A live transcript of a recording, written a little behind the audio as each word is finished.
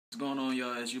What's going on,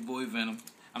 y'all? It's your boy Venom.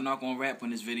 I'm not gonna rap on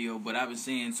this video, but I've been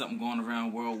seeing something going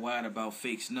around worldwide about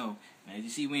fake snow. As you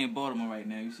see, we in Baltimore right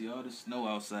now. You see all the snow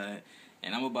outside,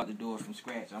 and I'm about to do it from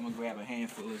scratch. I'm gonna grab a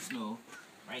handful of snow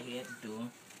right here at the door.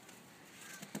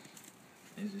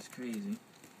 This is crazy.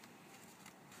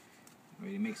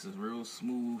 Really makes a real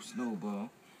smooth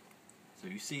snowball. So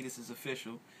you see, this is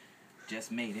official.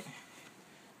 Just made it.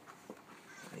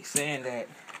 They saying that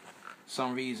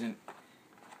some reason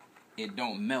it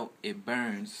don't melt, it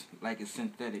burns like it's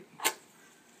synthetic.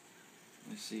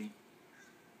 Let's see.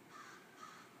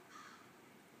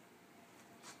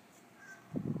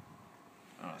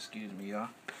 Oh, excuse me, y'all.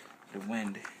 The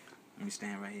wind. Let me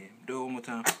stand right here. Do it one more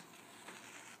time.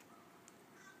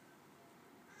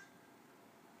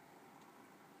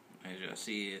 As y'all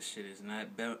see, this shit is not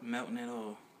melting at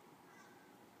all.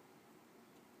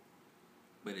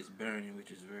 But it's burning,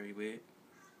 which is very weird.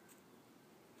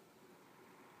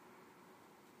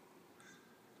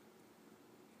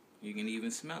 You can even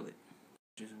smell it.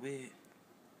 Just weird.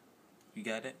 You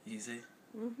got that? You see?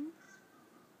 Mm-hmm.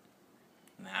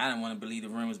 Now, I didn't want to believe the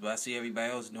rumors, but I see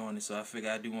everybody else doing it, so I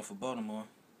figured I'd do one for Baltimore.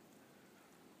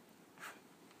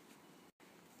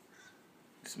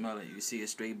 Smell it. You see a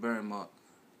straight burn mark.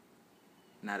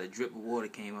 Not a drip of water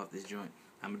came off this joint.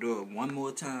 I'm going to do it one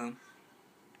more time.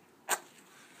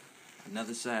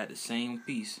 Another side, the same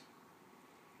piece.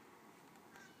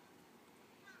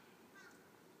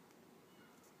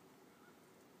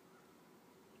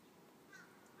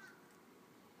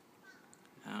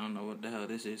 I don't know what the hell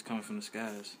this is coming from the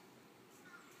skies.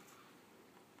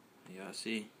 Y'all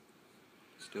see?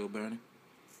 Still burning.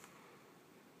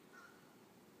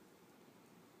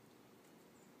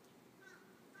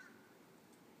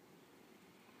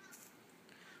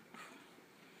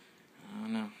 I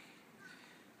don't know.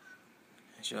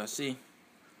 As y'all see,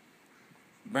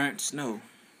 burnt snow,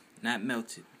 not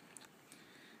melted.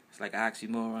 It's like an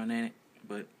oxymoron in it,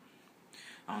 but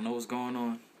I don't know what's going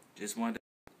on. Just wanted to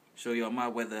show y'all my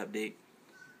weather update.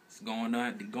 It's going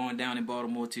down in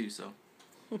Baltimore too, so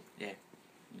yeah.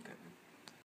 Okay.